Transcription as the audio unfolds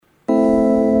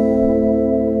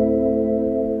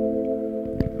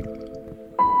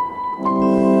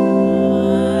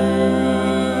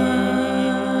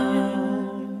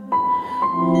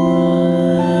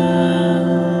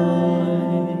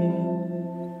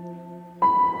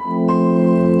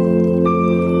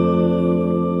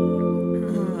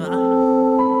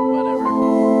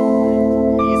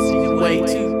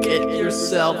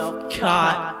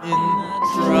caught in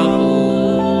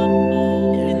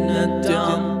trouble in a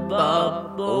dumb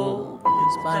bubble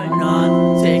is by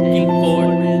not taking for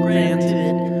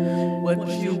granted what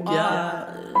you got.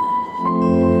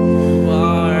 You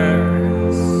are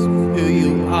who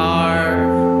you are.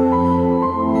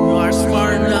 You are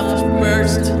smart enough to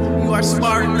burst. You are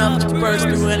smart enough to burst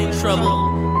through any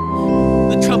trouble.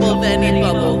 The trouble of any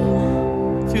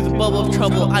bubble. Through the bubble of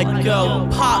trouble I go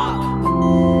pop.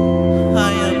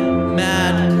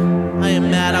 I am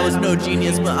mad. I was no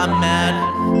genius, but I'm mad.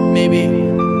 Maybe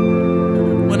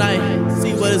when I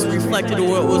see what is reflected or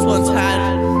what was once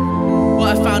had, well,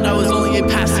 I found I was only a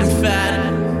passing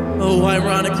fad. Oh,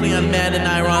 ironically I'm mad, and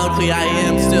ironically I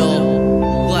am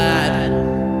still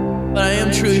glad. But I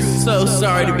am truly so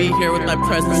sorry to be here with my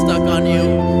presence stuck on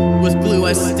you. With glue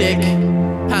I stick,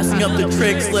 passing up the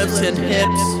tricks, lips and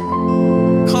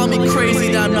hips. Call me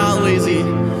crazy, that I'm not lazy.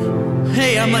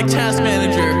 Hey, I'm like task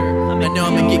manager. I know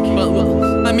I'm a geek,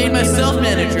 but I made myself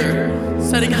manager.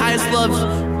 Setting highest love,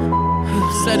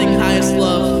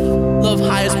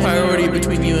 highest priority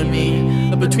between you and me.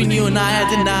 But between you and I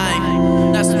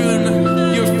deny. That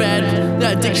spoon you're fed,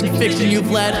 that addiction fiction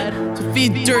you've led to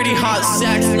feed dirty hot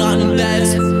sacks not in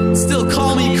beds. Still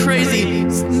call me crazy,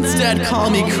 instead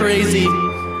call me crazy.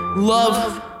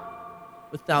 Love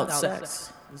without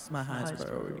sex is my highest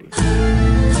priority.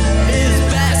 It is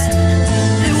best,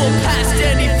 it will pass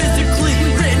any physically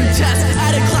written test.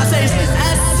 Added class A's,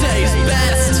 essays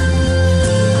best.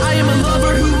 I am a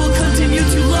lover who will continue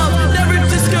to love, never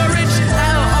discouraged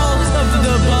at all of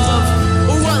the above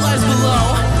or what lies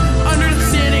below.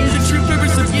 Understanding the true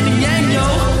purpose of yin and yang, yo.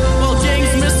 While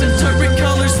gangs misinterpret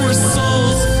colors for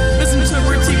souls,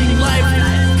 misinterpreting life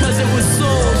cause it was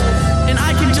sold. And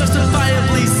I can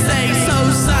justifiably say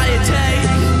society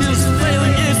is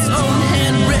failing its own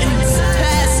handwritten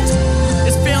test.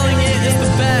 It's failing it is the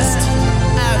best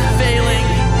at failing.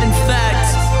 In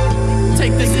fact,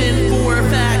 take this in for a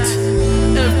fact.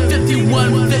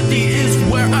 5150 is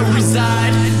where I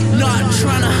reside. Not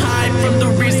trying to hide from the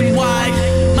reason why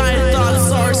my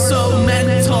thoughts are so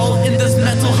mental in this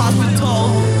mental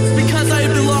hospital. It's because I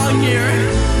belong here,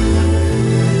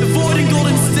 avoiding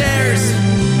golden stairs,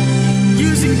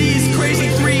 using these crazy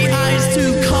three eyes to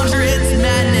conjure its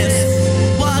madness.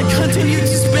 While I continue to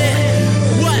spit,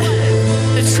 what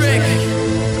a trick,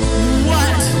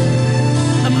 what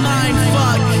a mind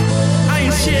fuck. I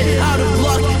ain't shit out of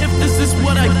luck if this is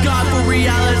what I got for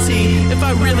reality. If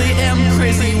I really am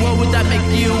crazy, what would that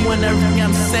make you when everything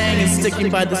I'm saying is sticking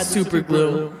by the super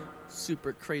glue?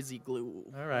 Super crazy glue.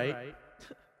 All right.